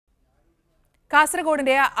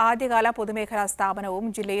കാസർഗോഡിന്റെ ആദ്യകാല പൊതുമേഖലാ സ്ഥാപനവും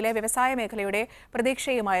ജില്ലയിലെ വ്യവസായ മേഖലയുടെ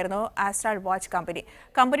പ്രതീക്ഷയുമായിരുന്നു ആസ്ട്രാൾ വാച്ച് കമ്പനി.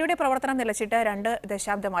 കമ്പനിയുടെ പ്രവർത്തനം നിലച്ചിട്ട് 2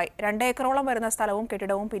 ദശാബ്ദമായി. 2 ഏക്കറോളം വരുന്ന സ്ഥലവും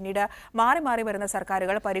കെട്ടിടവും പിന്നീട് മാറി മാറി വരുന്ന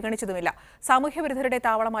സർക്കാരുകൾ പരിഗണിച്ചതുമില്ല. സാമൂഹ്യവിരുദ്ധരുടെ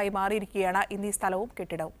താവളമായി മാറിയിരിക്കുകയാണ് ഇന്ന് ഈ സ്ഥലവും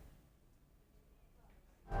കെട്ടിടവും.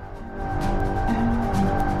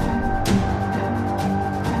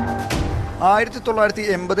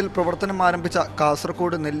 1980 പ്രവർത്തനം ആരംഭിച്ച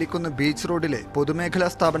കാസർഗോഡ് നെല്ലിക്കുന്ന് ബീച്ച് റോഡിലെ പൊതുമേഖലാ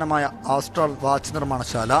സ്ഥാപനമായ ആസ്ട്രാൾ വാച്ച്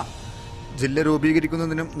നിർമ്മാണശാല ജില്ല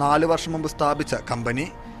രൂപീകരിക്കുന്നതിനും 4 വർഷം മുമ്പ് സ്ഥാപിച്ച കമ്പനി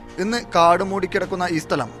ഇന്ന് കാട് മൂടിക്കിടക്കുന്ന ഈ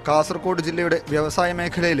സ്ഥലം കാസർഗോഡ് ജില്ലയുടെ വ്യവസായ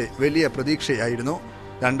മേഖലയിലെ വലിയ പ്രതീക്ഷയായിരുന്നു.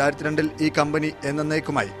 2002 ഈ കമ്പനി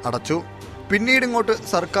എന്നേക്കുമായി അടച്ചു. പിന്നീട് ഇങ്ങോട്ട്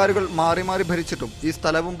സർക്കാരുകൾ മാറി മാറി ഭരിച്ചിട്ടും ഈ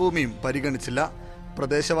സ്ഥലവും ഭൂമിയും പരിഗണിച്ചില്ല.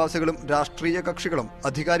 പ്രദേശവാസികളും രാഷ്ട്രീയ കക്ഷികളും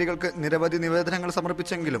അധികാരികൾക്ക് നിരവധി നിവേദനങ്ങൾ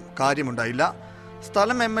സമർപ്പിച്ചെങ്കിലും കാര്യമുണ്ടായില്ല.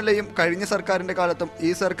 സ്ഥലം MLAയും കഴിഞ്ഞ സർക്കാരിന്റെ കാലത്തും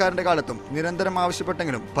ഈ സർക്കാരിന്റെ കാലത്തും നിരന്തരം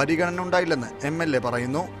ആവശ്യപ്പെട്ടെങ്കിലും പരിഗണന ഉണ്ടായില്ലെന്ന് MLA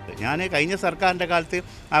പറയുന്നു. ഞാൻ കഴിഞ്ഞ സർക്കാരിന്റെ കാലത്ത്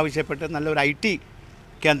ആവശ്യപ്പെട്ട് നല്ലൊരു IT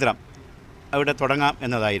കേന്ദ്രം അവിടെ തുടങ്ങാം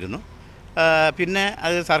എന്നതായിരുന്നു. പിന്നെ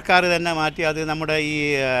അത് സർക്കാർ തന്നെ മാറ്റി അത് നമ്മുടെ ഈ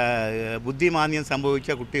ബുദ്ധിമാന്ദ്യം സംഭവിച്ച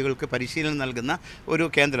കുട്ടികൾക്ക് പരിശീലനം നൽകുന്ന ഒരു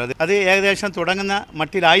കേന്ദ്രം അത് ഏകദേശം തുടങ്ങുന്ന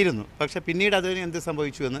മട്ടിലായിരുന്നു. പക്ഷെ പിന്നീട് അതിന് എന്ത്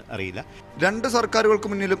സംഭവിച്ചു എന്ന് അറിയില്ല. 2 സർക്കാരുകൾക്ക്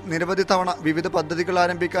മുന്നിലും നിരവധി തവണ വിവിധ പദ്ധതികൾ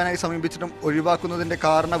ആരംഭിക്കാനായി സമീപിച്ചിട്ടും ഒഴിവാക്കുന്നതിന്റെ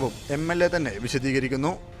കാരണവും MLA തന്നെ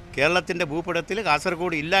വിശദീകരിക്കുന്നു. കേരളത്തിൻ്റെ ഭൂപടത്തിൽ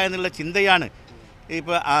കാസർഗോഡ് ഇല്ല എന്നുള്ള ചിന്തയാണ്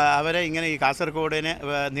ഇപ്പോൾ അവരെ ഇങ്ങനെ ഈ കാസർഗോഡിനെ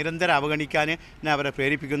നിരന്തരം അവഗണിക്കാൻ അവരെ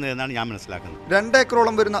പ്രേരിപ്പിക്കുന്നത് എന്നാണ് ഞാൻ മനസ്സിലാക്കുന്നത്. 2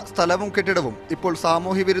 ഏക്കറോളം വരുന്ന സ്ഥലവും കെട്ടിടവും ഇപ്പോൾ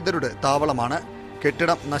സാമൂഹ്യ വിരുദ്ധരുടെ താവളമാണ്.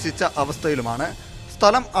 കെട്ടിടം നശിച്ച അവസ്ഥയിലുമാണ്.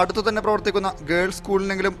 സ്ഥലം അടുത്തു തന്നെ പ്രവർത്തിക്കുന്ന ഗേൾസ്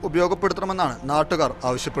സ്കൂളിനെങ്കിലും ഉപയോഗപ്പെടുത്തണമെന്നാണ് നാട്ടുകാർ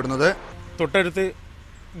ആവശ്യപ്പെടുന്നത്. തൊട്ടടുത്ത്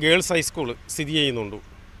ഗേൾസ് ഹൈസ്കൂൾ സ്ഥിതി ചെയ്യുന്നുണ്ട്.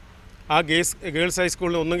 ആ ഗേൾസ്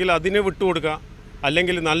ഹൈസ്കൂളിന് ഒന്നുകിൽ അതിനെ വിട്ടുകൊടുക്കുക,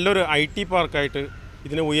 അല്ലെങ്കിൽ നല്ലൊരു IT പാർക്കായിട്ട്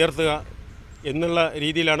ഇതിനെ ഉയർത്തുക എന്നുള്ള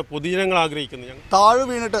രീതിയിലാണ് പൊതുജനങ്ങൾ ആഗ്രഹിക്കുന്നത്. താഴ്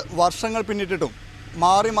വീണിട്ട് വർഷങ്ങൾ പിന്നിട്ടിട്ടും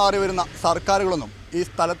മാറി മാറി വരുന്ന സർക്കാരുകളൊന്നും ഈ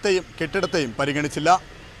സ്ഥലത്തെയും കെട്ടിടത്തെയും പരിഗണിച്ചില്ല.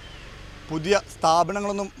 പുതിയ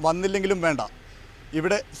സ്ഥാപനങ്ങളൊന്നും വന്നില്ലെങ്കിലും വേണ്ട,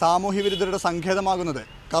 ഇവിടെ സാമൂഹ്യ വിരുദ്ധരുടെ സങ്കേതമാകുന്നത്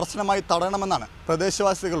കർശനമായി തടയണമെന്നാണ്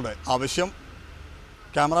പ്രദേശവാസികളുടെ ആവശ്യം.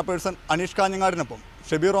 Camera person Aneesh കാഞ്ഞങ്ങാടിനൊപ്പം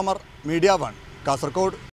Shabeer Omar, MediaOne, Kasaragod.